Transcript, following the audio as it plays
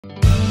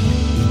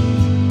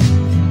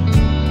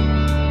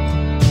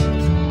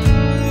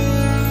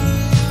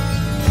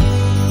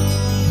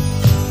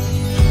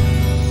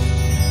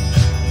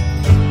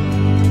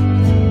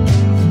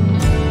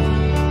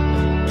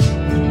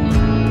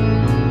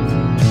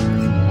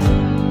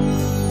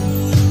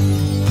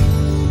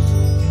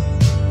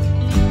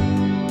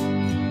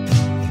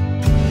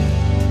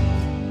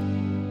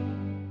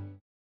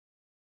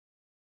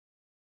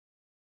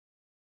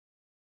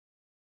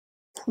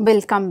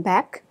Welcome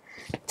back.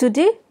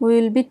 Today we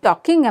will be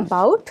talking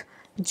about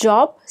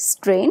job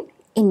strain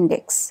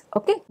index.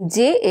 Okay,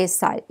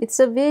 JSI. It's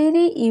a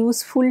very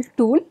useful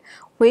tool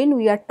when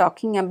we are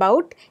talking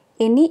about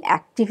any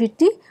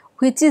activity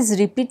which is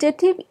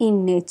repetitive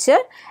in nature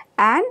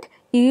and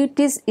it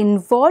is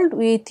involved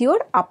with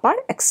your upper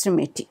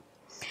extremity.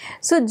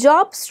 So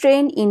job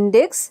strain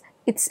index,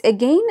 it's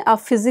again a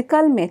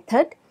physical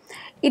method.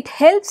 It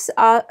helps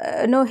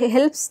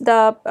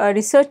the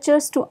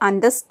researchers to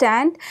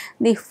understand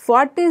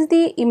what is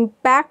the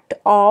impact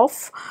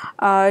of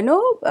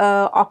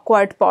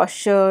awkward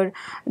posture,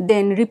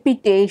 then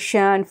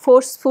repetition,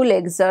 forceful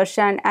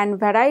exertion and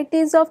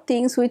varieties of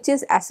things which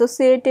is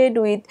associated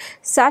with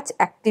such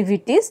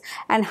activities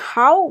and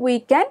how we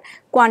can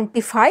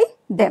quantify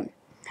them.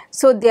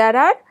 So there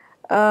are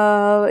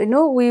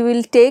we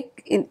will take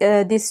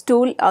this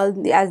tool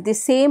as the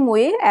same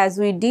way as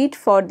we did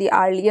for the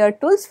earlier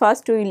tools.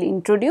 First we will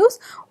introduce,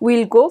 we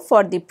will go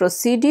for the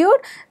procedure,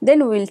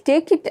 then we will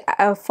take it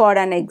for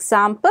an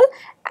example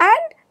and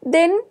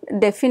then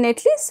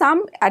definitely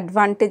some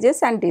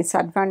advantages and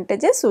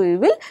disadvantages we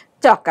will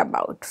talk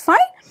about. Fine.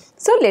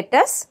 So let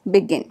us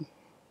begin.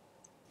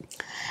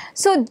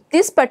 So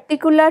this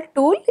particular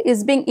tool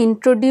is being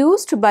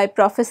introduced by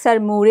Professor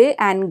Murray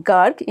and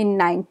Garg in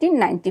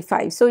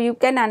 1995. So you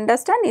can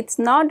understand it's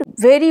not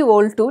very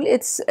old tool,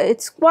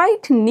 it's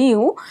quite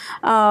new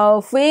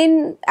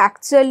when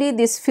actually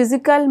these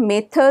physical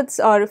methods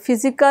or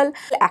physical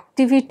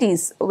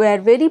activities were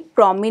very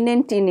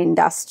prominent in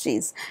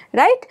industries,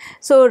 right?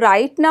 So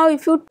right now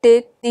if you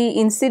take the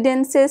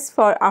incidences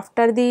for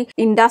after the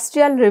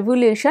industrial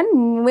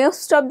revolution,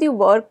 most of the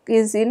work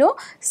is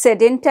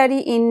sedentary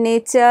in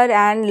nature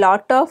and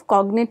lot of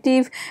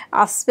cognitive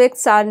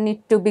aspects are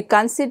need to be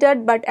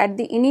considered, but at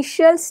the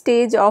initial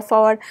stage of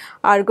our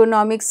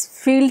ergonomics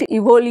field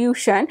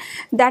evolution,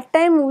 that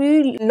time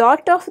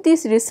lot of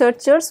these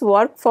researchers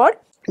work for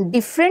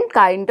different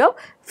kind of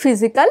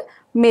physical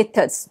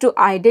methods to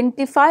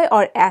identify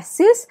or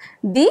assess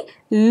the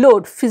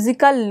load,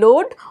 physical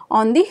load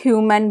on the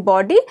human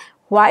body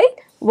while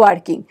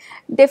working.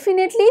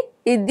 Definitely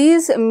in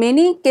these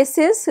many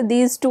cases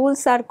these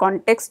tools are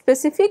context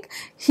specific.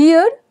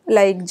 Here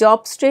like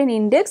job strain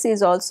index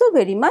is also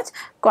very much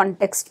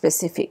context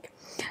specific.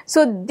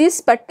 So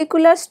this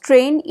particular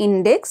strain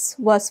index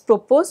was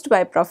proposed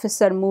by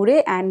Professor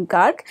Murray and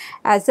Garg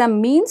as a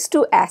means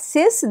to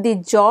assess the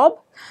job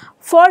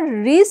for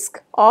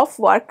risk of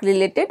work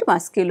related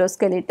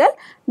musculoskeletal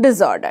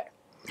disorder.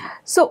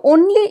 So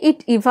only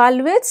it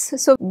evaluates.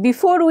 So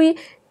before we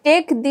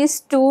take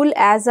this tool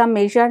as a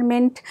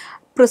measurement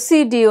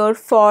procedure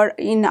for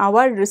in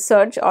our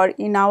research or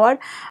in our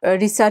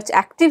research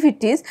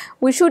activities,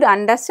 we should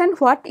understand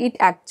what it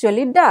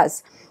actually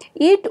does.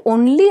 It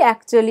only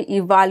actually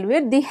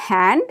evaluates the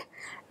hand,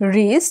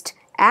 wrist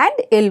and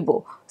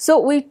elbow. So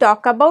we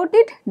talk about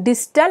it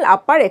distal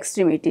upper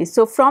extremity.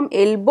 So from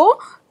elbow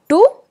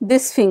to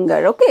this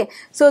finger, okay.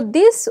 So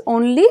this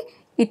only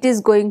it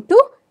is going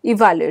to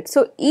evaluate.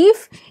 So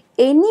if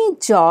any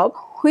job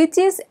which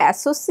is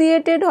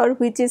associated or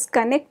which is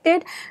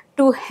connected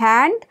to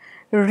hand,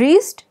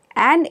 wrist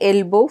and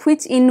elbow,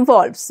 which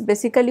involves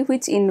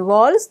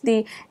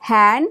the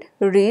hand,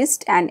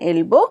 wrist and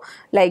elbow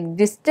like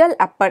distal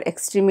upper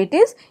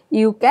extremities,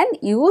 you can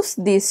use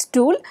this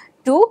tool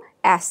to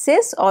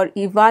assess or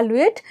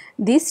evaluate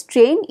the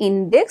strain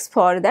index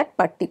for that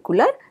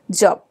particular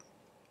job.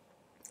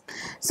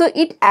 So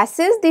it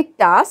assesses the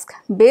task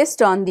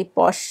based on the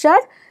posture,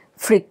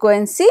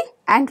 frequency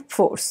and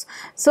force.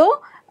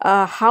 So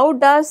how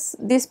does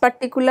this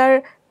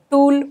particular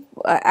tool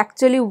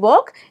actually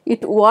work?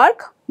 It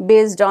works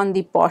based on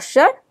the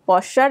posture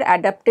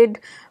adapted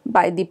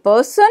by the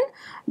person,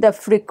 the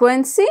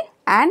frequency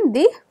and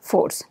the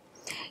force.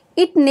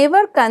 It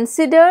never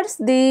considers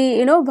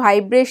the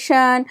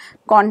vibration,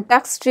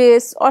 contact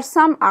stress or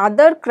some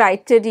other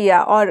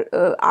criteria or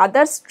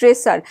other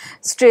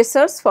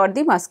stressors for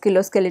the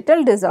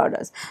musculoskeletal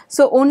disorders.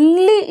 So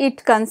only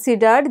it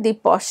considered the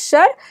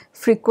posture,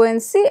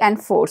 frequency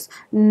and force,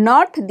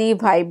 not the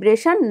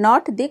vibration,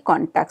 not the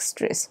contact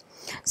stress.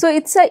 So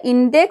it's a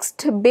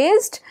indexed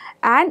based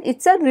and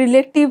it's a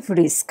relative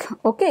risk.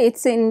 Okay,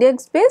 it's an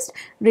index based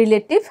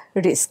relative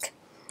risk.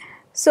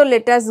 So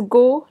let us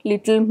go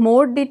little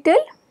more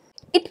detail.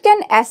 It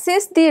can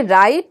assess the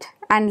right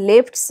and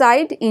left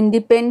side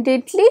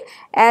independently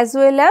as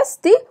well as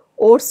the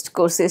worst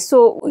cases.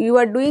 So you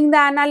are doing the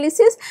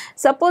analysis,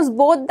 suppose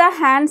both the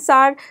hands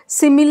are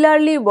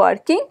similarly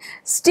working,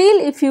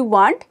 still if you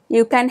want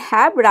you can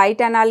have right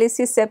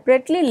analysis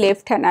separately,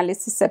 left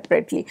analysis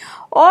separately,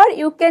 or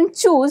you can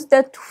choose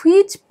that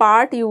which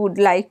part you would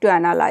like to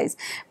analyze.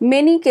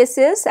 Many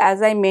cases,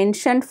 as I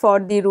mentioned for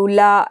the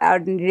Rula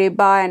and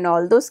Reba and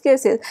all those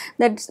cases,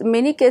 that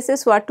many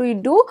cases what we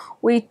do,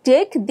 we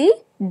take the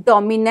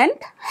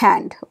dominant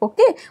hand,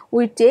 okay,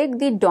 we take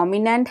the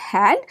dominant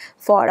hand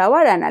for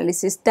our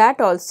analysis. That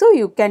also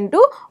you can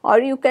do, or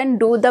you can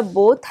do the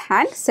both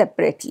hands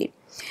separately.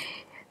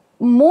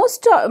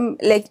 most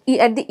like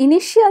at the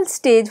initial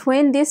stage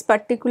when this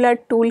particular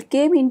tool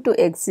came into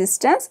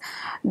existence,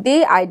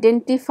 they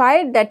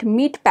identified that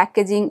meat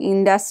packaging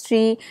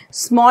industry,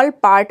 small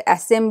part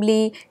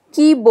assembly,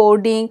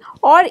 keyboarding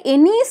or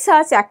any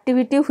such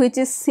activity which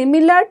is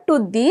similar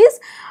to these,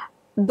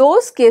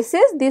 those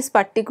cases this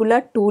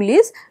particular tool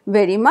is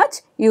very much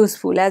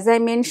useful. As I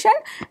mentioned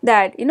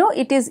that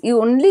it is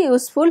only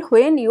useful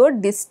when your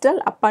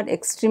distal upper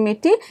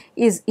extremity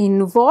is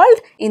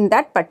involved in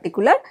that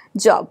particular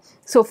job.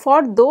 So,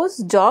 for those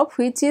job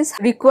which is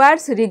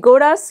requires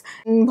rigorous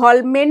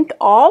involvement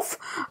of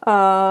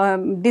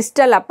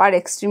distal upper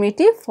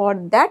extremity, for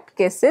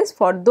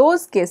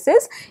those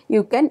cases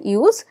you can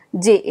use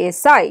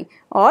JSI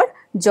or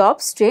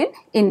job strain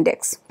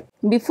index.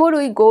 Before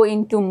we go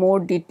into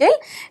more detail,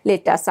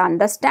 let us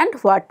understand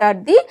what are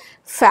the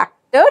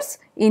factors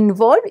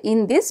involved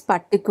in this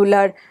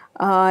particular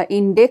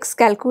index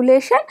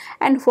calculation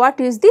and what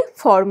is the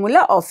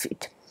formula of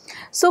it.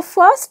 So,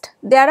 first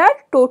there are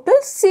total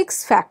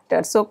 6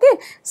 factors, okay,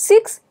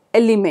 6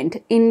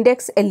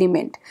 index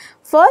element.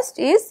 First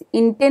is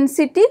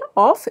intensity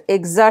of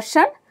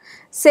exertion,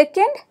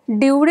 second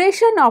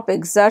duration of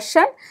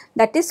exertion,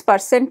 that is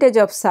percentage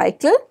of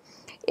cycle,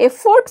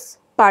 efforts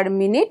per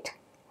minute,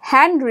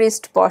 hand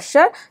wrist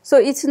posture. So,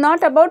 it is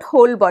not about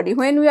whole body.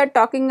 When we are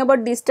talking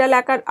about distal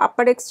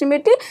upper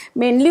extremity,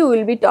 mainly we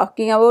will be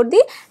talking about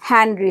the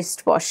hand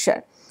wrist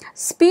posture,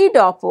 speed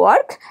of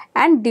work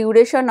and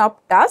duration of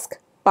task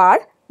per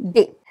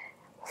day.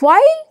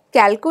 While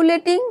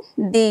calculating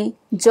the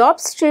job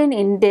strain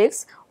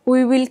index,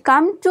 we will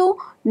come to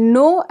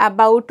know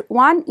about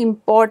one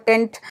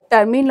important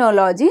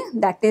terminology,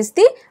 that is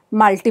the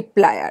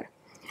multiplier.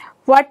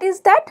 What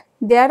is that?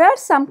 There are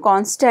some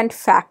constant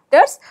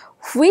factors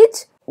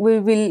which we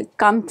will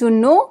come to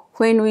know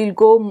when we will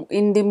go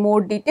in the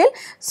more detail.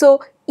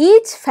 So,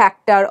 each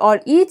factor or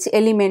each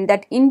element,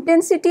 that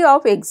intensity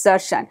of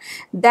exertion,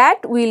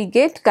 that will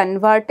get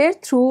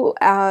converted through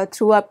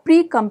a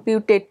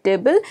pre-computed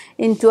table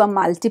into a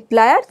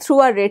multiplier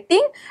through a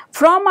rating,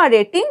 from a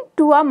rating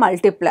to a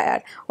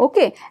multiplier,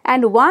 okay.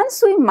 And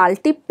once we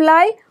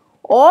multiply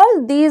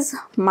all these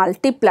 6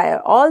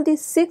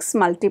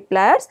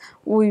 multipliers,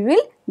 we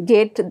will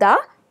get the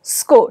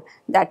score,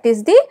 that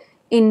is the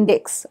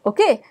index,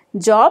 okay,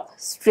 job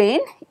strain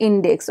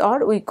index,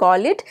 or we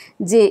call it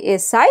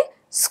JSI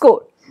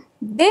score.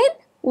 Then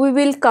we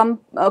will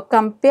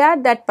compare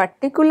that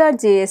particular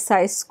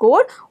JSI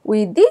score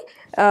with the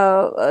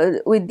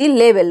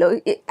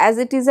level, as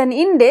it is an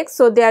index,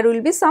 so there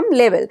will be some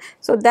level.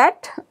 So,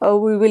 that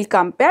we will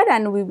compare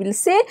and we will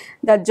say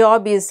the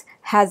job is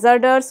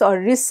hazardous or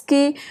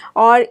risky,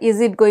 or is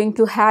it going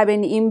to have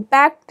any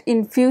impact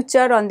in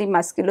future on the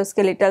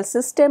musculoskeletal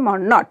system or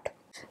not.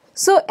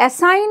 So,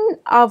 assign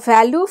a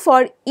value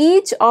for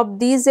each of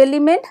these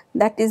elements,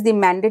 that is the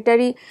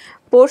mandatory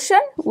portion.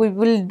 We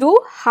will do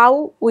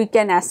how we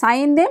can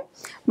assign them,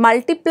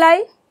 multiply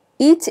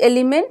each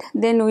element,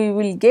 then we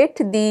will get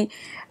the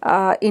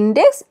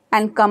index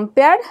and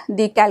compare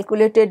the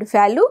calculated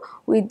value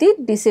with the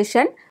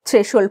decision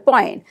threshold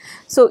point.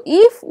 So,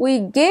 if we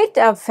get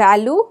a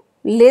value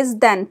less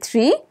than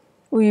 3,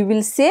 we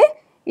will say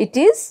it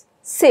is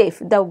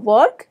safe, the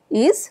work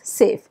is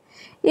safe.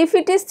 If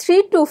it is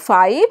 3 to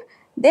 5,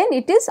 then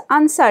it is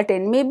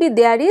uncertain, maybe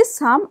there is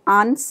some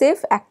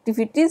unsafe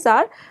activities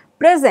are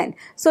present.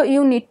 So,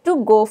 you need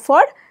to go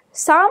for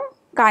some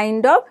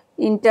kind of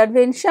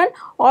intervention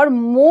or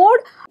more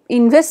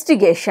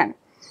investigation.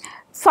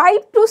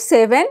 5 to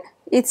 7,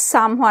 it's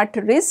somewhat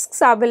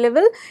risks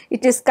available,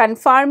 it is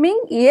confirming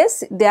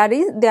yes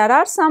there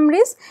are some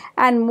risks,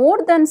 and more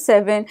than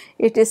 7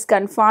 it is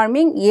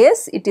confirming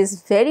yes it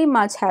is very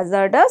much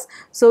hazardous.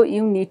 So,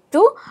 you need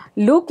to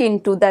look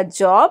into the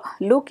job,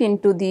 look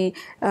into the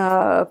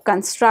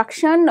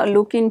construction,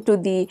 look into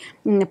the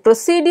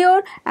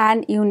procedure,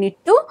 and you need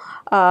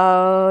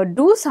to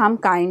do some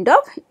kind of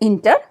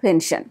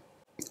intervention.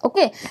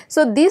 Okay.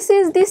 So, this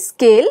is the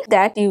scale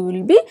that you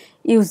will be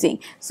using.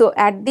 So,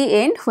 at the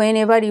end,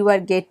 whenever you are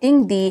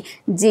getting the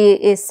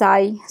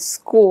JSI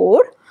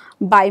score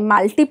by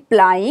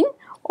multiplying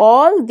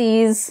all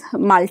these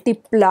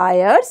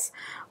multipliers,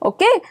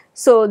 okay.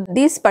 So,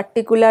 this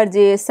particular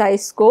JSI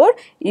score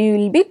you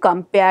will be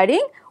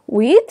comparing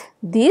with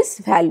this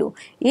value.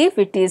 If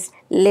it is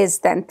less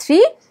than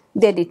 3,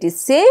 then it is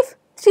safe,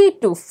 3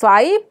 to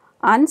 5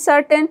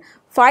 uncertain,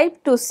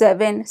 5 to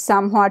 7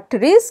 somewhat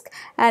risk,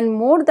 and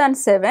more than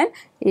 7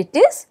 it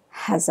is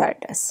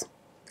hazardous.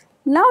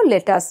 Now,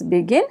 let us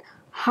begin.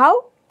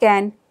 How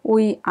can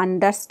we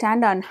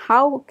understand and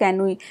how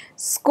can we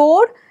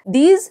score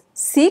these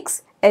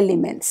 6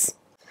 elements?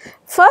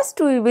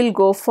 First, we will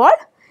go for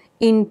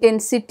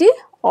intensity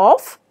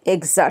of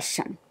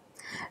exertion.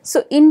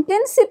 So,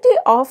 intensity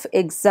of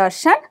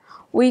exertion,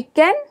 we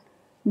can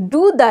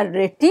do the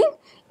rating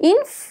in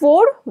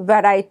 4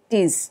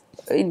 varieties,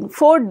 in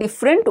 4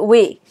 different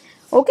way,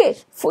 okay.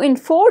 In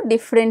 4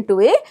 different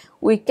way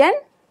we can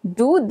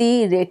do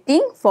the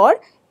rating for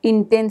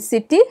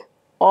intensity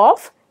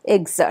of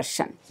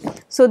exertion.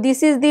 So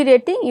this is the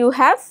rating. You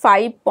have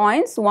 5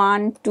 points,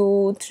 1,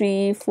 2,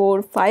 3,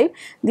 4, 5.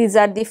 These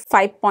are the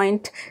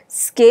 5-point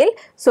scale.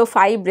 So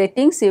 5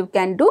 ratings you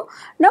can do.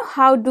 Now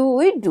how do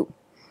we do?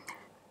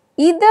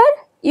 Either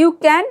you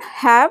can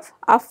have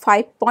a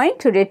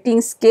 5-point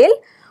rating scale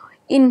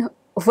in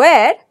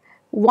where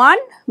 1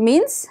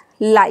 means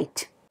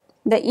light.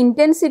 The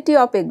intensity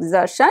of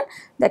exertion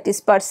that is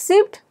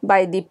perceived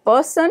by the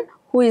person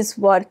who is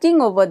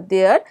working over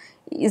there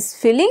is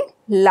feeling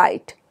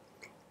light.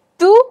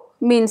 2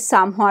 means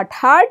somewhat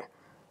hard,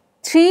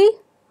 3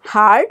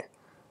 hard,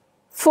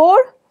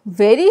 4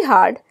 very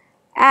hard,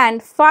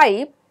 and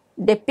 5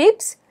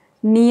 depicts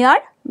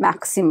near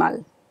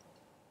maximal.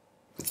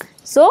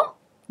 So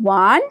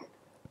 1,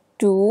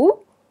 2,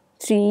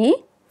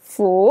 3,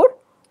 4,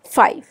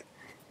 5,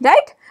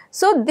 right?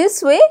 So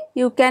this way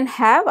you can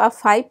have a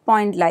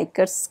 5-point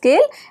Likert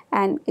scale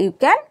and you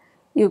can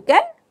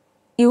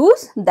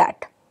use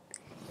that.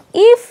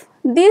 If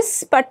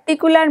this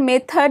particular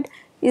method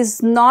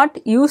is not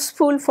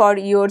useful for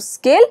your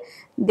scale,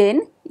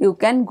 then you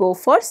can go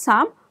for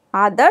some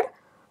other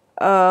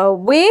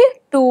way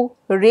to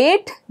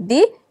rate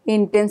the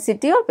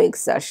intensity of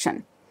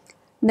exertion.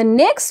 The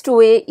next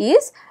way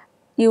is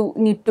you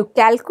need to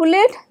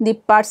calculate the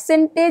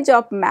percentage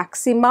of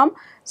maximum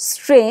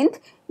strength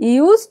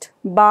used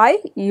by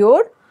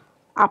your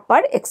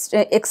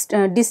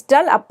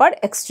distal upper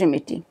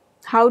extremity.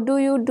 How do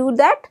you do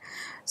that?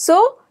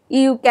 So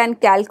you can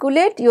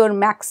calculate your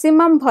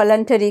maximum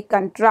voluntary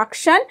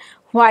contraction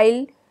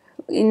while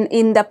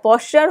in the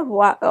posture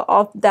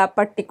of the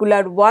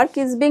particular work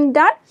is being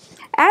done,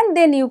 and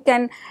then you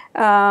can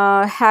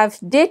have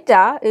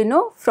data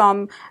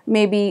from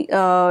maybe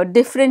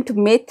different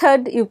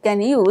method you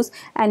can use,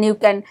 and you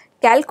can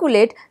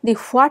calculate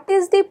what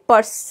is the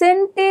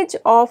percentage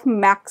of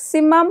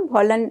maximum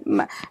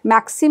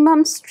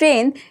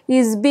strength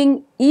is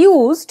being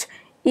used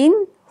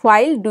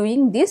while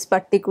doing this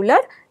particular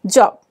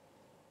job.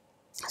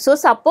 So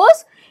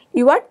suppose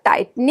you are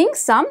tightening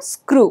some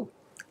screw,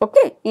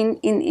 okay,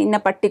 in a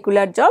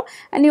particular job,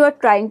 and you are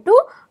trying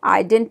to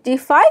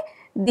identify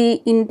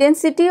the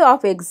intensity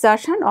of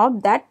exertion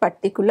of that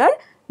particular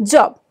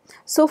job.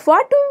 So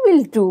what we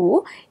will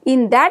do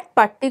in that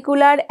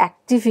particular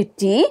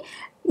activity,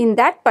 in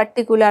that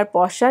particular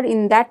posture,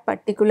 in that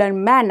particular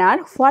manner,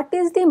 what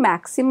is the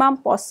maximum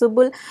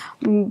possible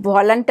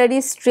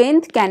voluntary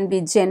strength can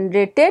be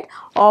generated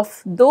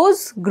of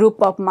those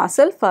group of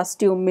muscle.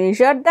 First you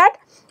measure that,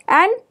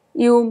 and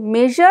you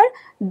measure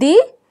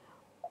the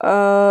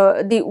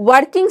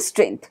working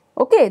strength,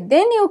 okay.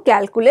 Then you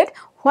calculate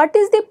what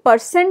is the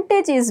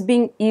percentage is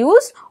being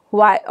used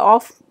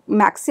of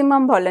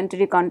maximum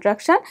voluntary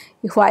contraction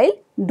while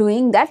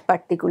doing that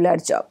particular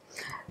job.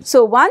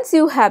 So once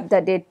you have the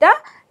data,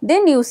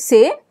 then you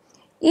say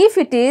if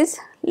it is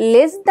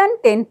less than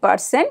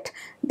 10%,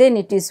 then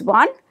it is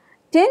 1,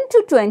 10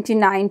 to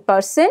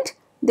 29%,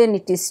 then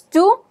it is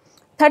 2,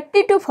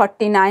 30 to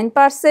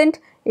 49%,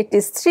 it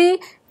is 3,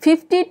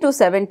 50 to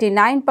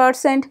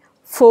 79%,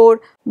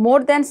 4,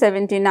 more than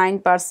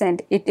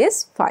 79%, it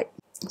is 5.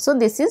 So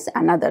this is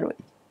another way.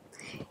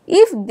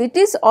 If it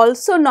is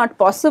also not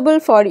possible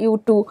for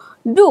you to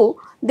do,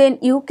 then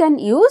you can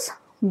use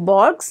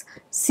Borg's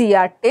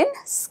CR10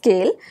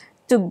 scale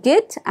to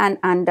get an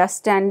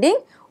understanding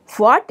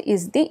what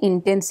is the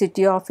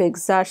intensity of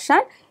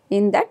exertion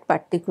in that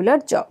particular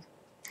job.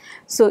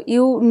 So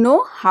you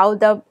know how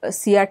the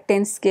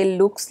CR10 scale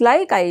looks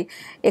like. I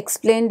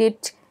explained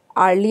it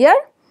earlier.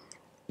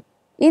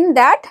 In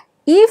that,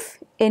 if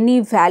any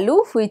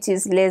value which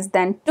is less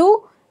than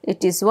 2,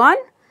 it is 1.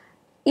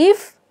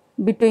 If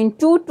between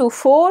 2 to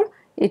 4,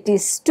 it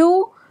is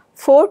 2,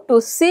 4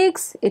 to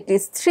 6, it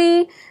is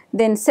 3,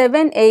 then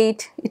 7,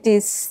 8, it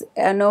is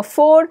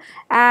 4,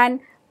 and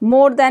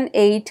more than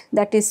 8,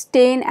 that is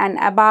 10 and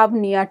above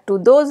near to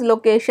those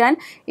location,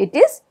 it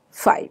is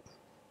 5.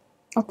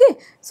 Okay.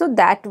 So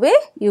that way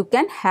you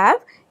can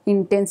have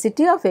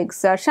intensity of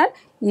exertion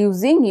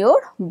using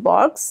your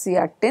Borg's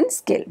CR10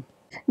 scale.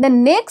 The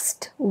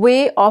next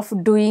way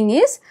of doing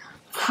is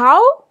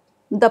how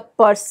the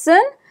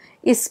person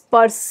is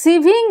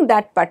perceiving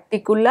that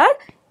particular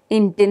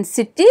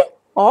intensity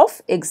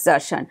of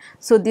exertion.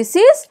 So this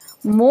is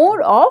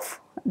more of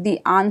the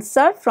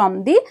answer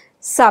from the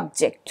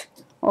subject.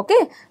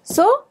 Okay.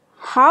 So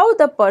how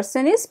the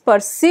person is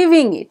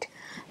perceiving it.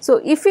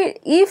 So if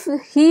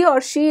he or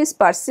she is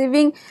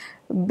perceiving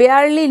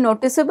barely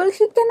noticeable,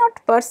 he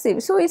cannot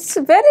perceive. So it's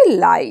very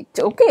light.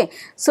 Okay.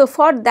 So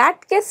for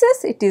that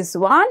cases, it is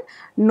 1,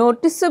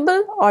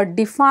 noticeable or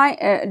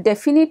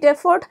definite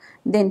effort,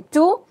 then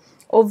 2,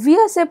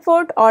 obvious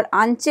effort or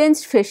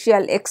unchanged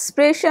facial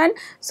expression.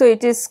 So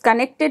it is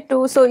connected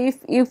to, so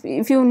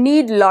if you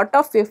need lot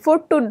of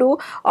effort to do,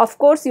 of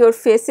course your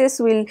faces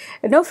will,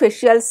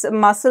 facial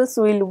muscles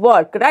will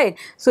work, right.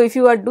 So if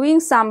you are doing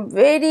some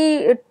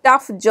very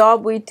tough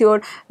job with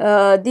your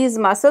these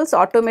muscles,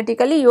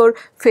 automatically your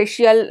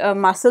facial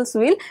muscles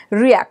will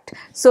react.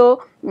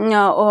 So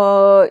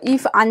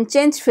if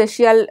unchanged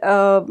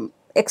facial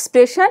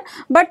expression,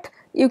 but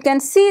you can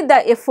see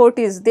the effort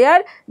is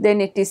there,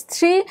 then it is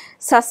 3,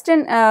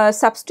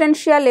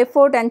 substantial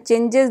effort and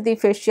changes the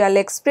facial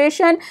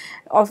expression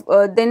of,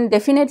 then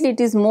definitely it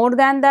is more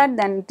than that,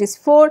 then it is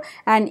 4,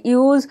 and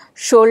use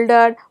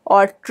shoulder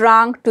or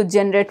trunk to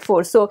generate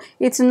force. So,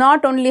 it is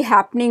not only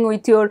happening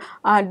with your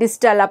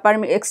distal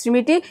upper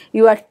extremity,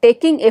 you are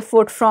taking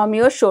effort from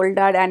your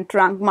shoulder and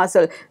trunk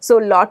muscle. So,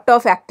 lot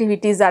of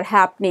activities are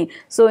happening.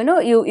 So,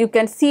 you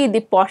can see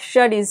the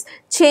posture is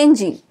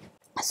changing.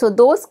 So,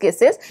 those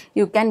cases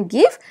you can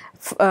give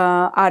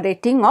a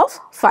rating of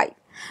 5.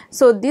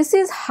 So, this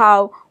is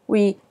how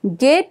we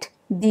get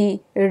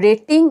the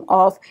rating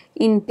of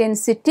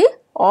intensity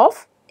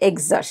of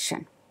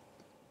exertion,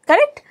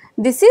 correct.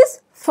 This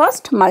is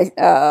first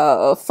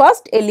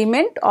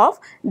element of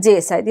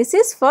JSI. This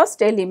is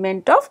first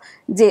element of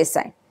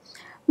JSI.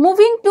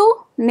 Moving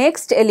to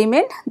next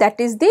element, that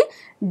is the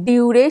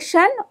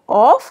duration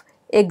of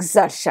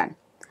exertion.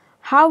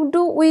 How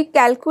do we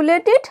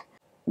calculate it?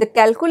 The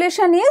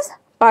calculation is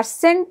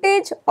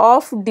percentage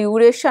of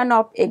duration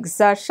of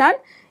exertion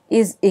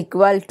is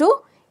equal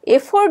to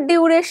effort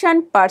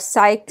duration per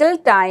cycle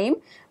time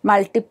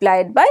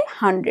multiplied by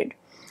 100.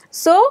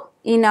 So,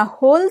 in a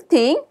whole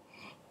thing,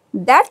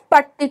 that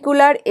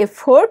particular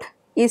effort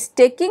is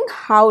taking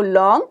how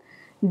long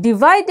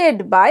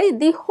divided by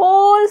the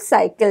whole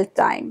cycle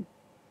time,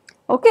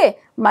 okay,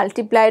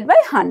 multiplied by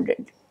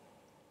 100.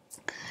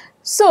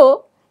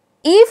 So,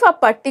 if a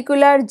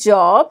particular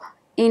job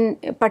in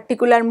a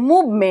particular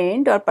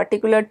movement or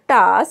particular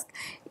task,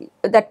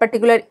 that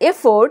particular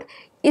effort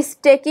is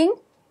taking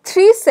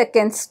 3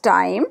 seconds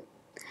time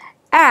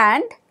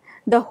and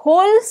the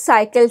whole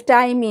cycle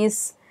time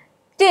is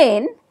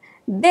 10,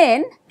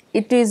 then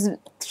it is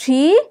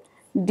 3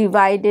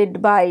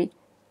 divided by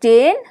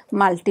 10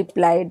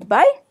 multiplied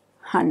by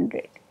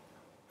 100.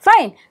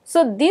 Fine.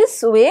 So,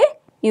 this way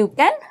you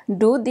can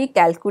do the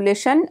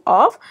calculation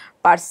of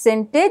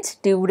percentage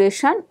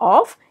duration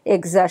of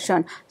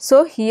exertion.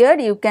 So, here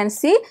you can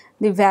see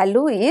the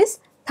value is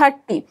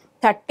 30.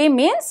 30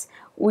 means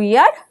we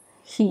are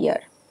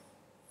here,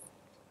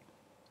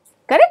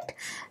 correct.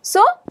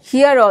 So,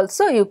 here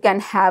also you can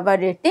have a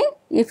rating.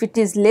 If it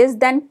is less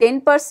than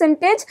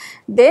 10%,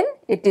 then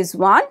it is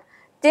 1,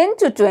 10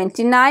 to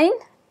 29,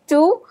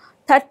 2,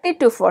 30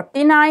 to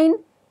 49,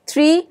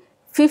 3,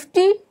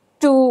 50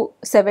 to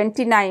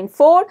 79,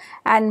 4,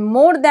 and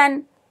more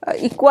than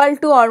equal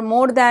to or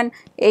more than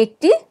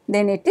 80,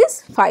 then it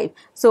is 5.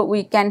 So,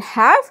 we can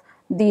have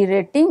the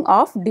rating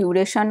of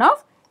duration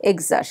of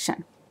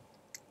exertion.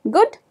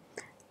 Good.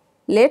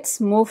 Let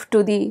us move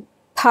to the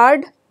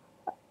third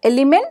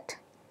element.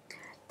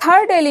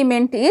 Third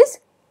element is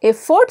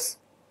efforts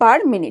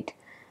per minute.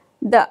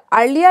 The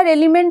earlier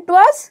element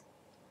was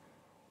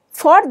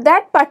for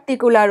that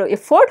particular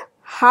effort,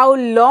 how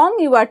long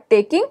you are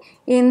taking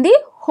in the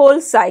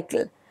whole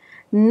cycle.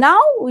 Now,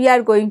 we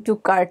are going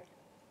to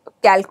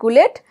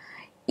calculate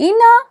in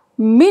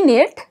a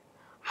minute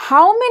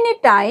how many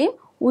time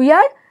we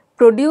are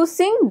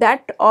producing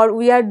that or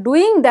we are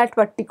doing that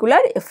particular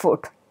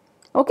effort.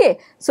 Okay.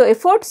 So,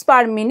 efforts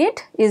per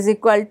minute is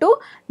equal to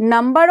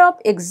number of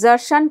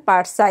exertion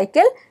per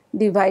cycle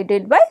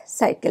divided by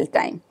cycle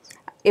time.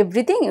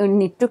 Everything you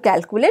need to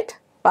calculate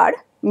per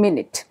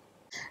minute.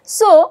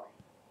 So,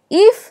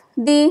 if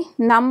the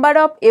number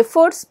of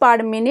efforts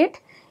per minute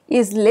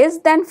is less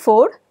than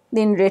 4,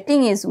 then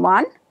rating is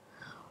 1,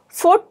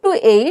 4 to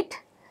 8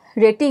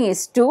 rating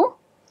is 2,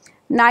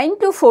 9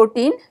 to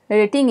 14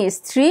 rating is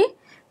 3,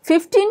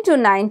 15 to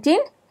 19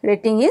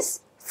 rating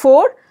is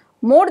 4,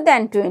 more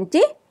than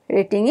 20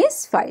 rating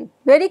is 5.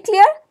 Very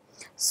clear?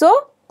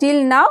 So,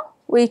 till now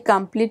we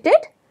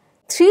completed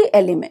 3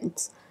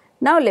 elements.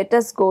 Now, let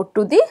us go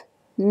to the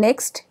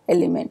next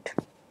element.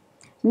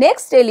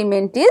 Next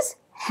element is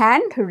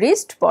hand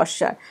wrist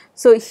posture.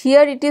 So,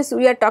 here it is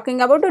we are talking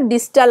about a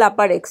distal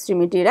upper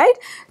extremity, right.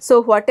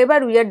 So,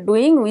 whatever we are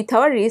doing with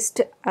our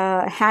wrist,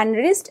 hand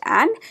wrist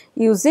and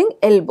using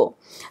elbow.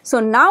 So,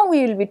 now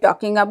we will be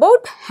talking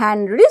about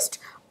hand wrist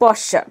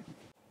posture.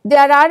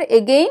 There are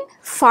again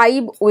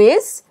 5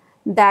 ways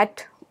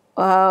that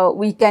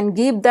we can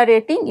give the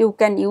rating. You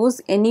can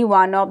use any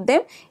one of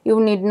them. You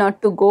need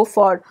not to go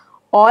for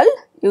all.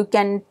 You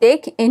can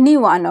take any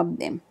one of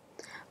them.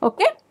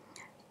 Okay.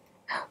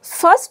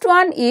 First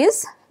one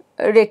is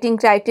rating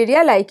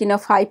criteria, like in a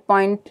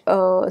 5-point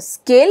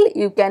scale.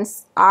 You can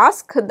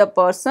ask the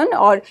person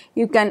or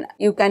you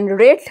can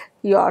rate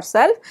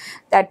yourself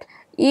that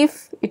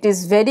if it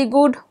is very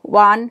good,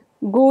 1,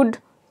 good,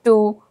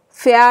 2,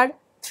 fair,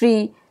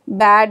 3,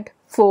 bad,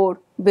 4,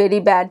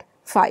 very bad,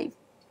 5,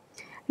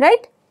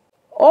 right.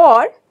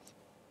 Or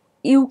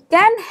you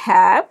can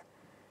have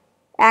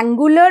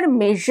angular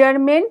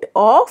measurement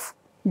of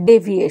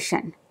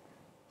deviation.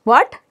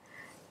 What?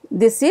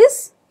 This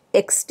is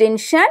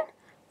extension,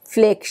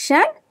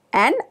 flexion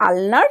and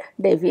ulnar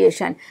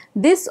deviation.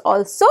 This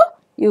also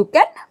you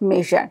can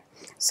measure.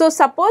 So,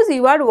 suppose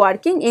you are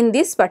working in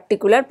this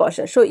particular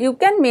posture. So, you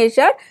can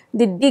measure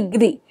the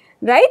degree,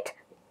 right.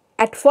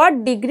 At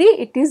what degree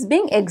it is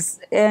being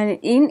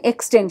in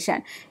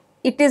extension.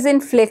 it is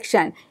in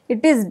flexion,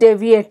 it is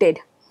deviated,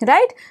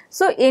 right.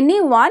 So,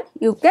 any one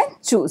you can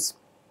choose.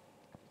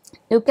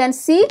 You can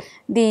see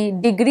the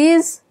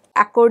degrees,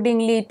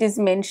 accordingly it is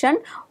mentioned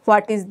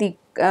what is the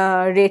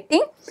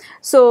rating.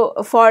 So,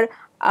 for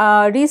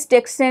wrist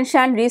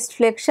extension, wrist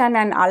flexion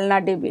and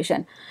ulnar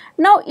deviation.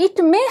 Now,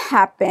 it may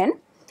happen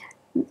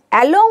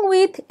along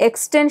with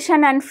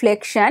extension and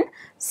flexion,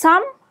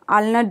 some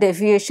ulnar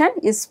deviation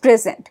is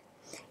present.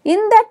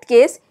 In that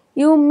case,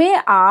 you may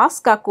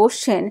ask a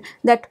question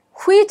that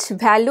which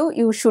value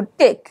you should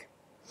take.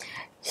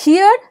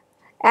 Here,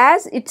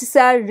 as it is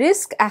a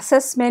risk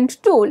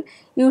assessment tool,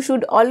 you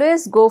should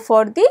always go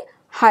for the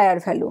higher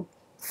value.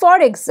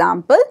 For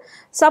example,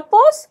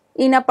 suppose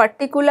in a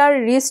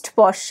particular wrist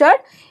posture,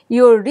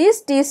 your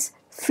wrist is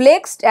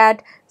flexed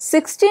at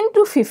 16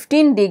 to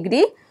 15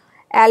 degree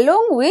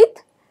along with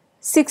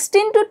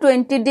 16 to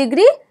 20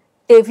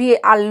 degree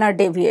ulnar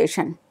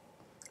deviation.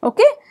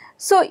 Okay.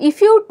 So, if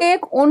you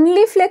take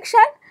only flexion,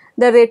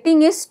 the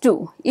rating is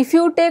 2. If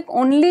you take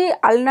only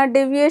ulnar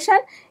deviation,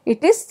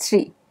 it is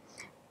 3.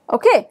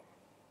 Okay.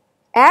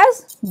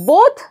 As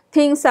both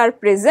things are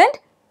present,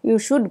 you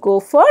should go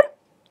for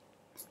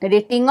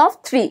rating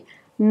of 3,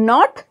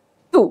 not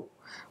 2.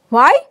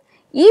 Why?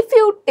 If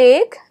you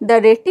take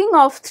the rating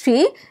of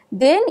 3,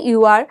 then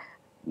you are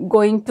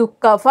going to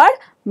cover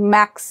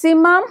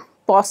maximum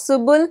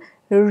possible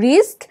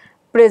risk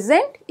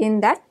present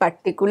in that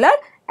particular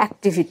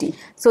activity.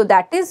 So,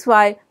 that is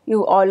why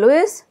you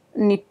always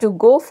need to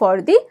go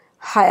for the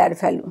higher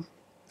value.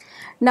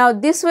 Now,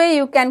 this way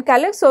you can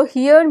calculate. So,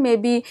 here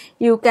maybe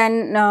you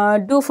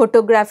can do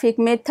photographic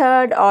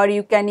method, or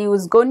you can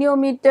use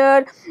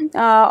goniometer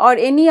or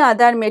any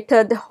other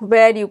method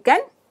where you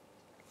can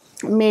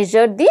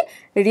measure the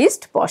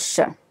wrist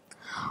posture.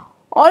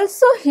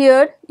 Also,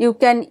 here you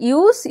can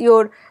use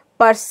your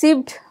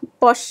perceived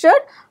posture,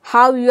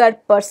 how you are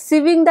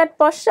perceiving that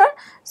posture.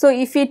 So,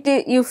 if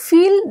you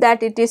feel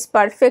that it is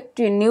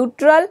perfectly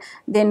neutral,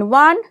 then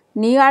 1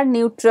 near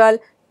neutral,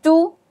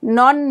 2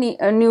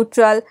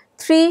 non-neutral,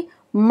 3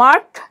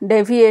 marked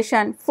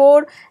deviation,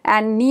 4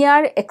 and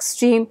near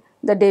extreme,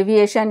 the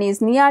deviation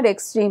is near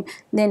extreme,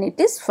 then it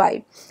is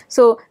 5.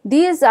 So,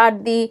 these are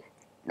the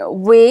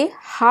way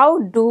how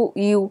do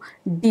you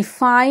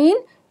define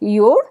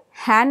your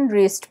hand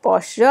wrist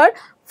posture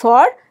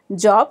for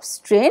job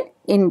strain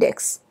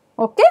index.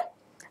 Okay.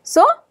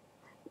 So,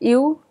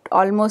 you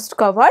almost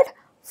covered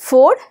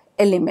 4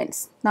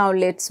 elements. Now,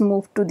 let us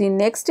move to the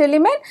next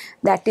element,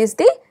 that is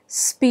the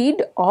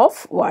speed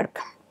of work.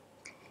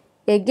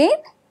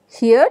 Again,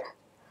 here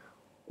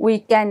we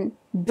can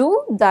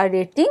do the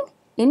rating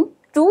in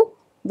 2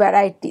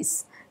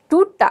 varieties,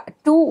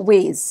 two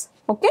ways.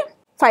 Okay.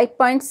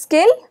 5-point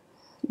scale,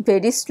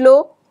 very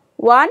slow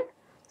 1,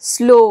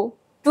 slow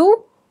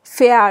 2,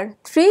 fair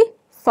 3,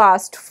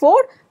 fast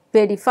 4,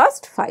 very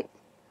fast 5.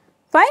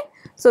 Fine.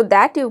 So,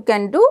 that you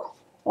can do,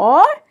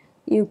 or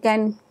you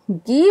can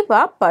give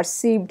a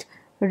perceived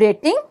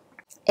rating,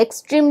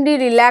 extremely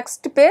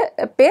relaxed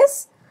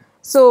pace.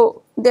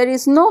 So, there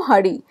is no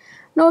hurry.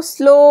 No,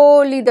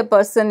 slowly the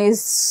person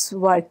is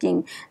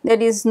working.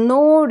 There is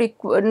no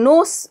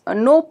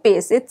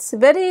pace. It's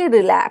very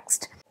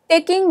relaxed.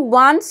 Taking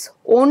one's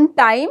own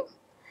time.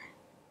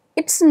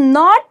 It's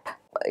not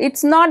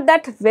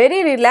that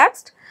very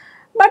relaxed,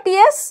 but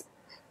yes,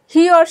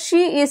 he or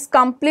she is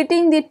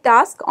completing the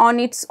task on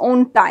its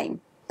own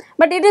time.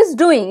 But it is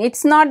doing.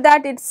 It's not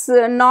that it's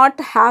not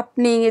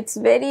happening. It's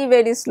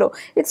very slow.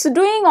 It's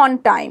doing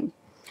on time.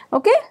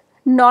 Okay.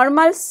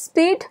 Normal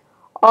speed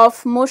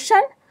of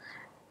motion,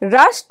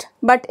 rushed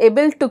but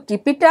able to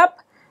keep it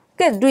up.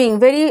 Okay, doing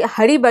very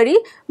hurry-burry,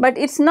 but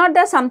it's not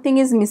that something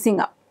is missing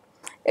up.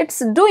 It's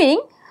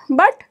doing,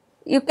 but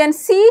you can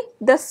see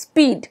the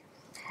speed,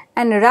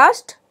 and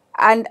rushed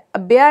and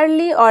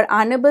barely or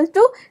unable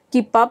to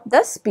keep up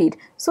the speed.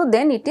 So,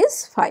 then it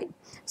is 5.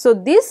 So,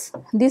 this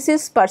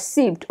is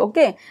perceived.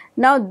 Okay.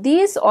 Now,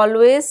 this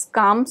always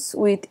comes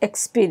with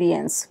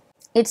experience.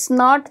 It's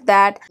not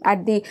that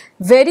at the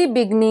very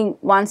beginning,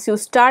 once you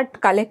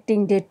start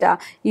collecting data,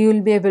 you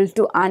will be able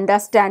to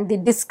understand the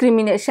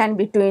discrimination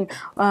between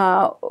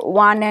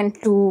 1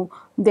 and 2,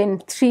 then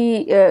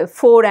 3,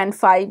 4 and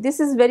 5. This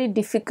is very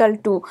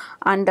difficult to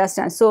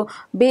understand. So,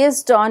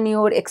 based on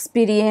your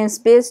experience,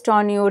 based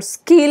on your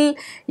skill,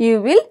 you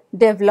will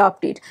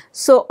develop it.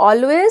 So,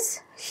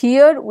 always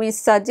here we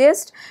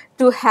suggest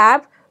to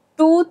have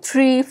 2,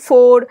 3,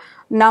 4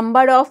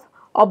 number of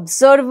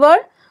observer,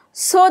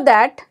 so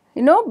that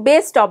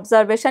based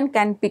observation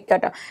can pick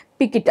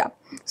it up.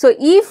 So,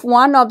 if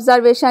one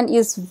observation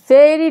is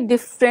very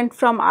different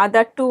from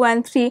other 2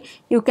 and 3,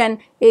 you can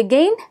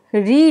again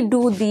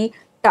redo the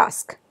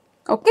task.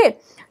 Okay.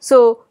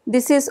 So,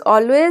 this is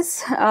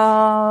always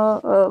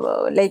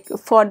like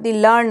for the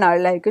learner,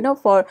 like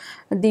for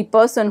the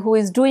person who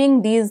is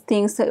doing these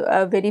things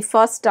very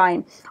first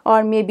time,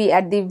 or maybe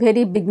at the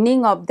very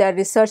beginning of their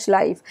research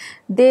life,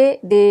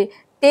 they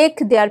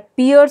take their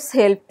peers'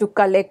 help to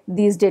collect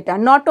these data,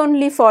 not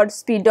only for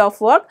speed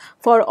of work,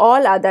 for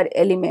all other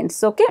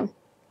elements. Okay.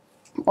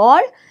 Or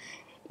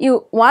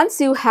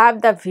once you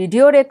have the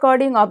video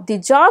recording of the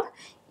job,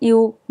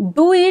 you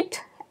do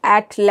it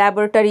at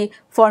laboratory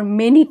for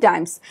many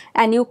times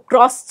and you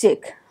cross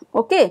check,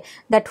 okay,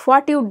 that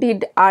what you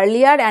did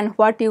earlier and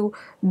what you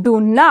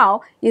do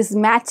now is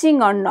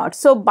matching or not.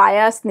 So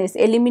biasness,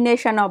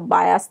 elimination of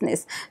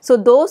biasness. So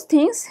those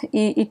things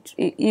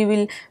you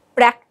will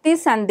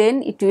practice and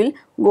then it will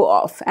go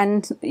off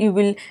and you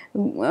will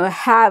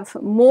have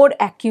more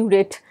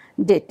accurate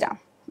data,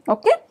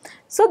 okay.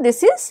 So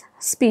this is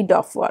speed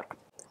of work.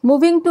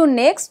 Moving to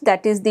next,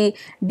 that is the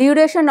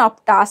duration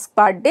of task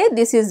per day.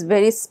 This is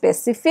very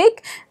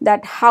specific,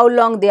 that how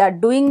long they are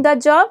doing the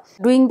job,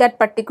 doing that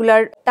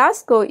particular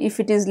task. So if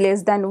it is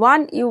less than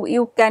 1,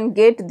 you can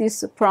get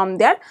this from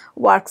their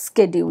work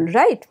schedule,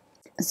 right.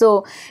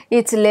 So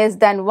it's less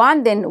than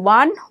 1, then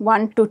 1,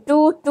 1 to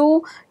 2,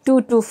 2,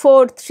 2 to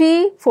 4,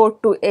 3, 4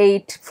 to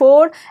 8,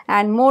 4,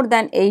 and more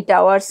than 8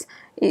 hours.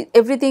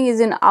 Everything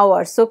is in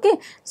hours, okay.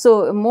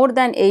 So more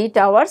than 8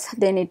 hours,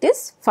 then it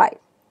is 5.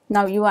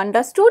 Now you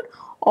understood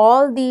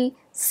all the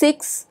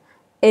 6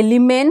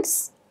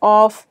 elements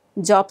of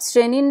job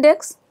strain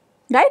index,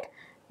 right.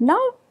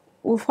 Now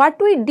what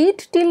we did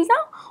till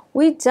now,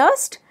 we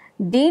just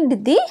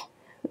did the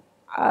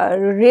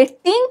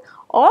rating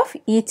of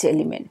each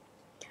element.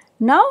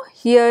 Now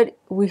here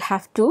we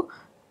have to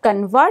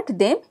convert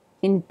them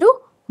into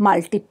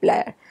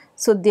multiplier.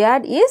 So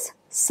there is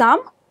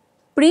some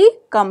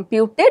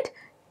pre-computed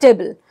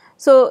table.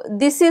 So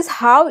this is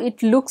how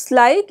it looks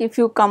like if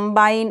you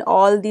combine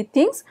all the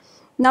things.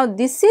 Now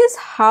this is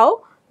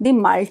how the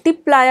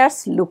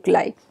multipliers look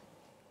like.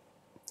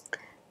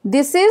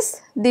 This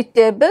is the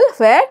table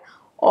where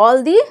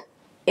all the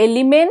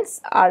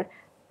elements are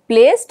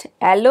placed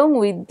along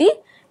with the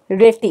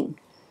rating.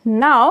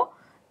 Now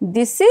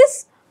this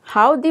is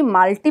how the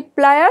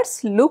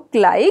multipliers look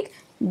like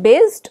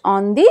based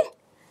on the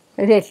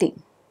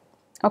rating,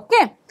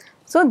 okay.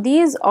 So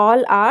these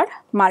all are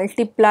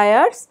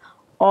multipliers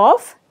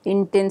of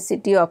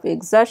intensity of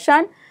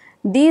exertion.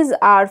 These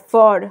are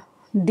for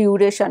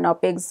duration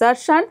of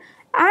exertion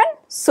and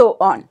so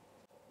on.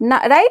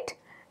 Now, right?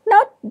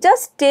 Now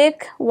just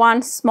take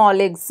one small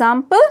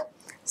example.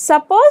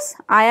 Suppose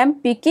I am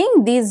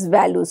picking these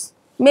values.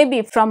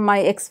 Maybe from my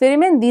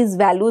experiment these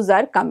values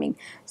are coming.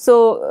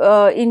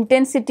 So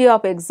intensity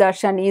of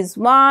exertion is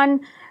 1,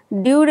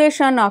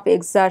 duration of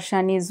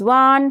exertion is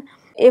 1,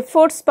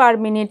 efforts per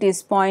minute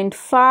is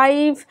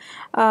 0.5,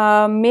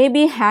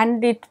 maybe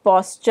hand grip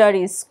posture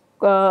is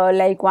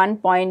like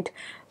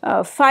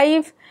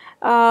 1.5,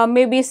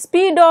 maybe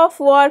speed of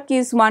work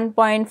is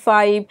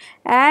 1.5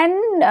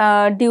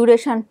 and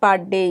duration per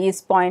day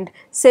is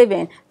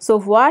 0.7. So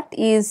what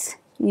is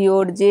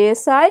your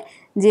JSI?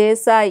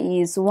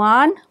 JSI is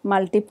 1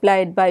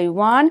 multiplied by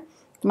 1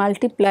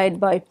 multiplied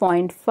by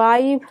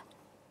 0.5,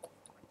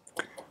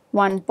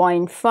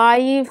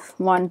 1.5,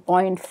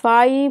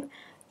 1.5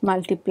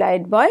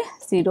 multiplied by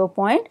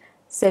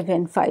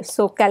 0.75.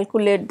 So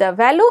calculate the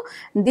value.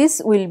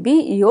 This will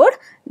be your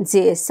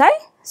JSI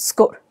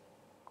score.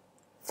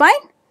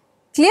 Fine?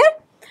 Clear?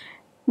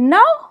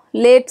 Now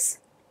let's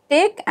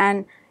take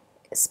an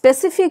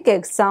specific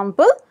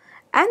example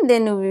and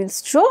then we will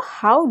show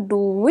how do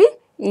we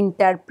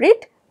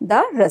interpret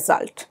the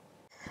result.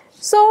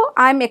 So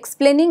I am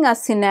explaining a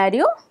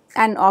scenario,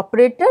 an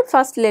operator.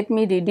 First let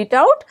me read it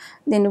out,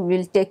 then we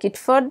will take it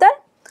further.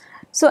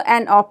 So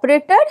an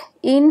operator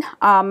in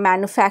a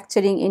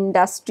manufacturing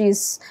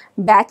industry's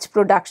batch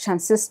production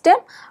system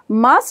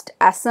must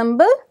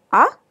assemble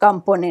a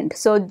component.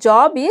 So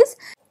job is,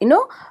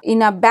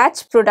 in a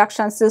batch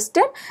production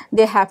system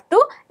they have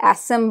to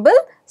assemble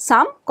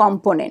some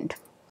component.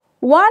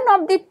 One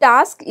of the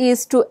tasks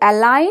is to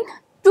align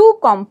 2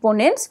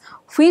 components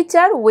which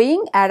are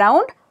weighing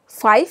around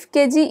 5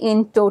 kg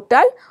in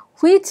total,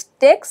 which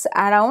takes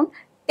around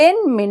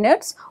 10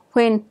 minutes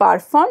when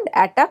performed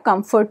at a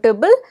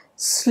comfortable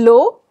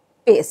slow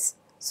pace.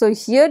 So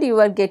here you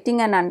are getting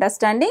an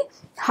understanding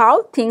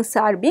how things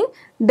are being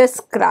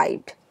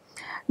described.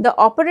 The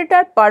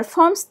operator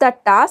performs the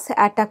task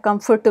at a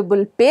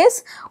comfortable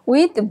pace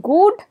with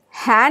good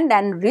hand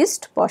and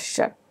wrist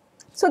posture.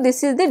 So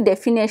this is the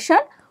definition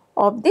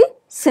of the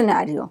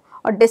scenario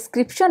or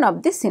description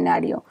of the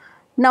scenario.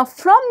 Now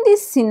from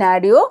this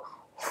scenario,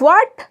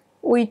 what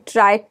we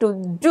try to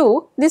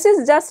do, this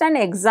is just an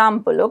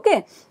example,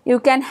 okay. You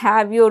can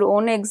have your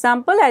own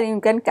example and you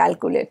can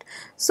calculate.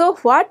 So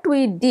what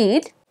we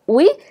did,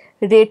 we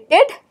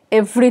rated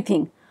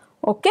everything,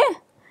 okay.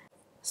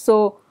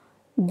 So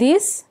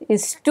this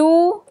is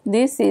 2,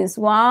 this is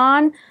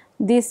 1,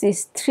 this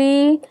is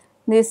 3,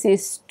 this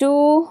is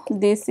 2,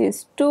 this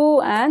is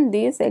 2 and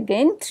this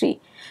again 3.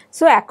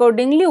 So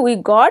accordingly we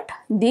got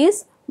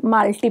these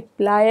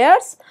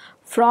multipliers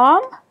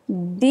from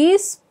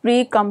this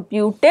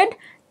pre-computed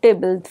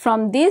table.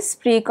 From this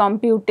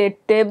pre-computed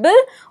table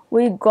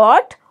we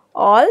got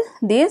all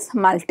these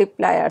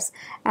multipliers,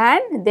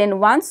 and then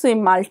once we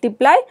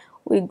multiply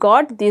we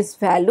got this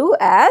value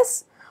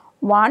as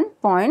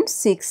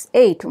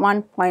 1.68.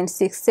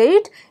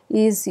 1.68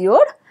 is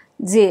your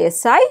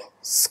JSI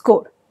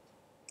score.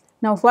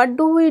 Now what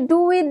do we do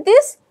with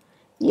this?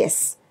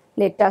 Yes,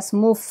 let us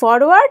move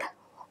forward.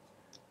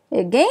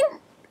 Again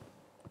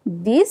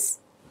this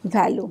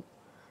value.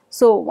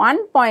 So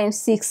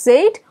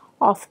 1.68,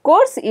 of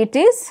course it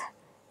is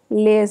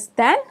less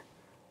than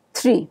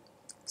 3.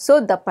 So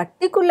the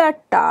particular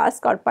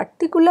task or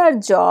particular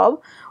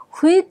job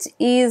which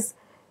is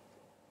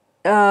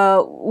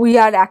we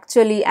are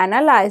actually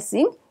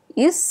analyzing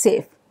is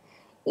safe.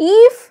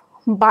 If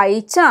by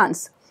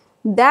chance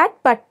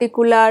that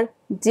particular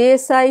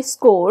JSI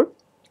score,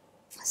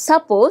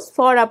 suppose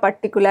for a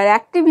particular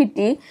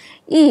activity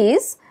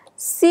is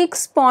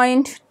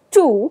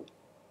 6.2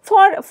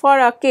 for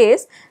a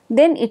case,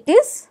 then it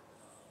is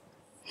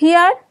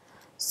here.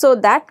 So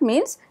that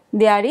means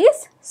there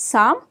is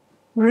some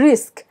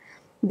risk.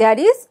 There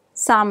is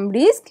some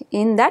risk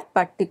in that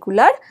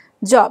particular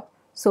job.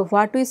 So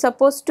what we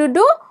supposed to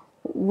do?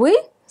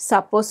 We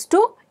supposed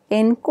to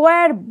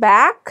inquire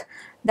back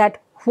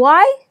that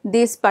why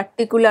this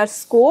particular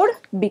score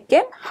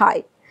became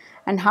high.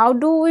 And how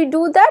do we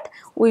do that?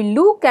 We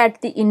look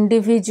at the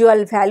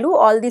individual value.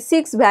 All the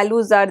 6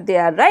 values are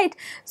there, right?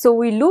 So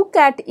we look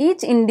at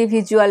each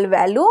individual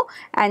value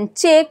and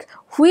check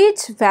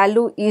which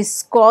value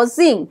is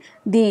causing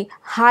the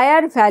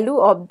higher value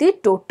of the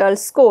total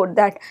score,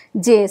 that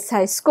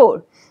JSI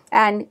score.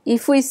 And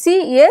if we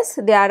see, yes,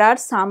 there are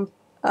some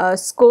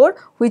score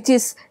which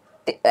is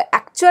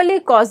actually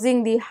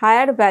causing the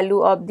higher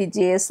value of the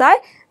JSI,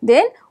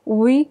 then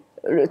we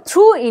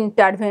through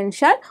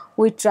intervention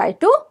we try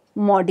to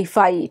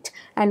modify it.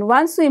 And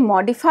once we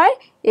modify,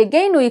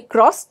 again we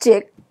cross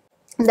check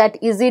that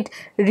is it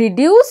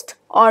reduced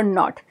or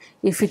not.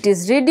 If it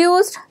is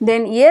reduced,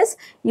 then yes,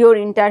 your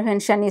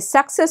intervention is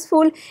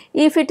successful.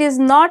 If it is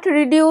not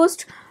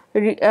reduced,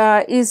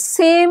 is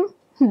same,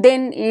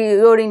 then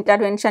your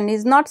intervention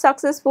is not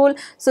successful.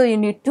 So you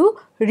need to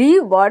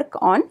rework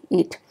on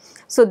it.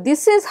 So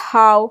this is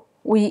how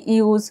we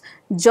use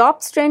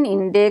job strain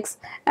index,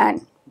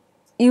 and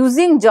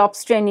using job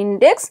strain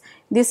index,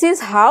 this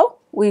is how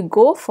we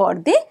go for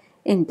the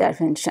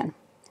intervention.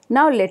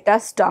 Now let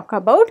us talk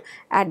about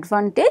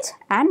advantage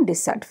and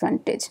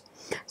disadvantage.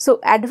 So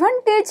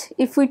advantage,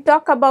 if we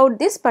talk about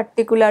this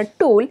particular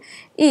tool,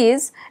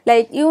 is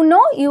like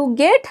you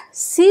get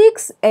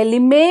 6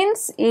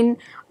 elements in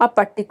a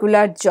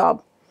particular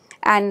job,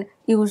 and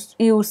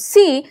you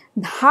see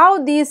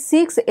how these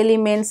 6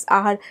 elements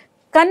are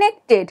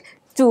connected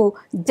to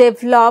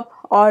develop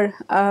or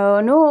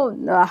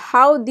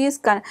how these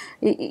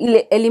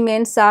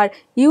elements are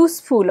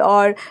useful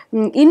or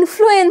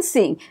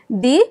influencing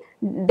the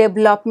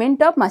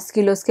development of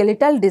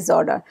musculoskeletal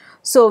disorder.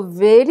 So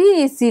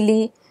very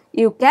easily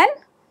you can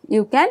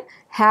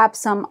have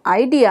some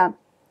idea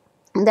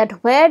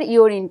that where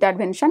your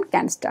intervention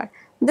can start.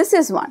 This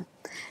is one.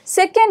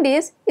 Second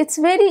is, it's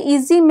very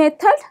easy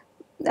method.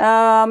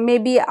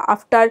 Maybe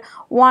after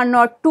 1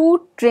 or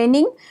 2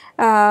 training,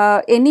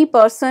 any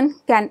person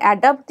can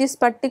adopt this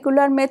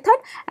particular method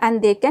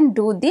and they can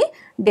do the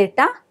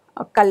data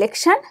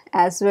collection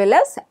as well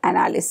as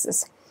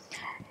analysis.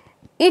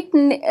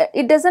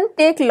 It doesn't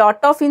take lot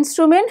of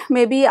instrument,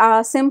 maybe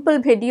a simple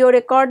video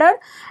recorder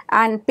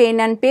and pen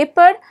and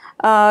paper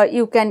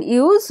you can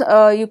use,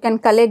 you can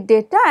collect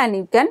data and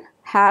you can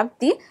have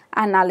the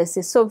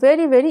analysis. So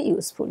very, very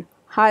useful.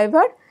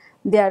 However,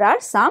 there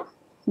are some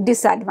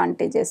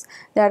disadvantages,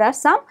 there are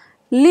some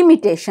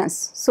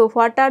limitations. So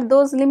what are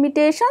those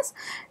limitations?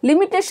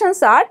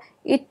 Limitations are,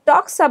 it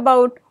talks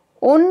about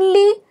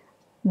only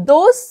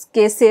those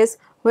cases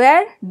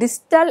where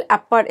distal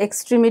upper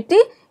extremity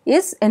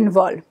is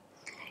involved.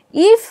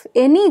 If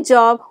any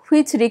job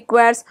which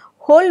requires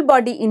whole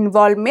body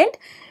involvement,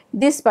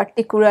 this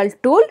particular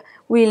tool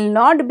will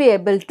not be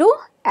able to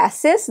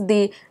assess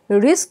the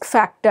risk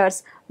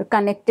factors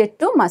connected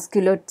to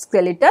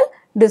musculoskeletal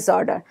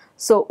disorder.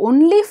 So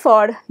only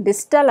for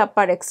distal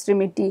upper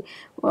extremity,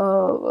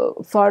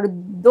 for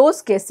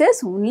those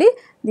cases only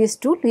this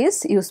tool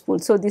is useful.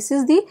 So this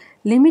is the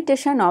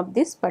limitation of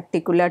this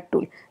particular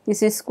tool.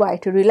 This is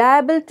quite a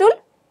reliable tool.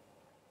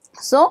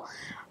 So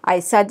I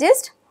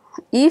suggest,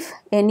 if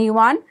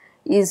anyone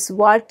is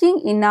working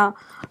in a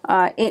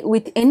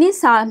with any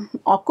some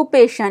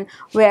occupation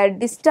where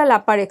distal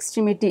upper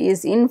extremity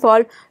is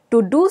involved,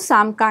 to do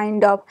some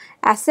kind of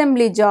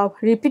assembly job,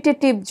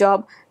 repetitive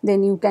job,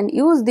 then you can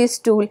use this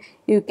tool,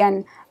 you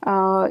can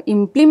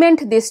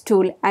implement this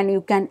tool and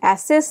you can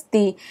assess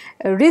the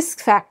risk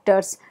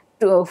factors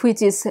to,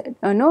 which is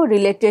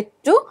related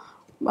to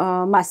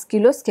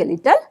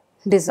musculoskeletal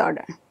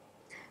disorder.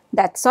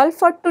 That's all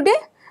for today.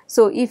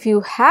 So if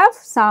you have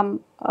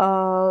some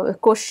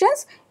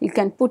questions, you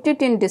can put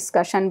it in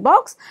discussion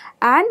box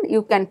and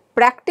you can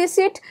practice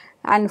it,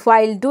 and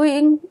while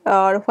doing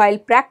or while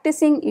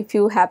practicing, if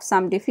you have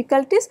some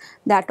difficulties,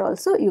 that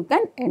also you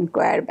can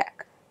inquire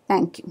back.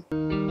 Thank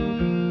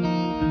you.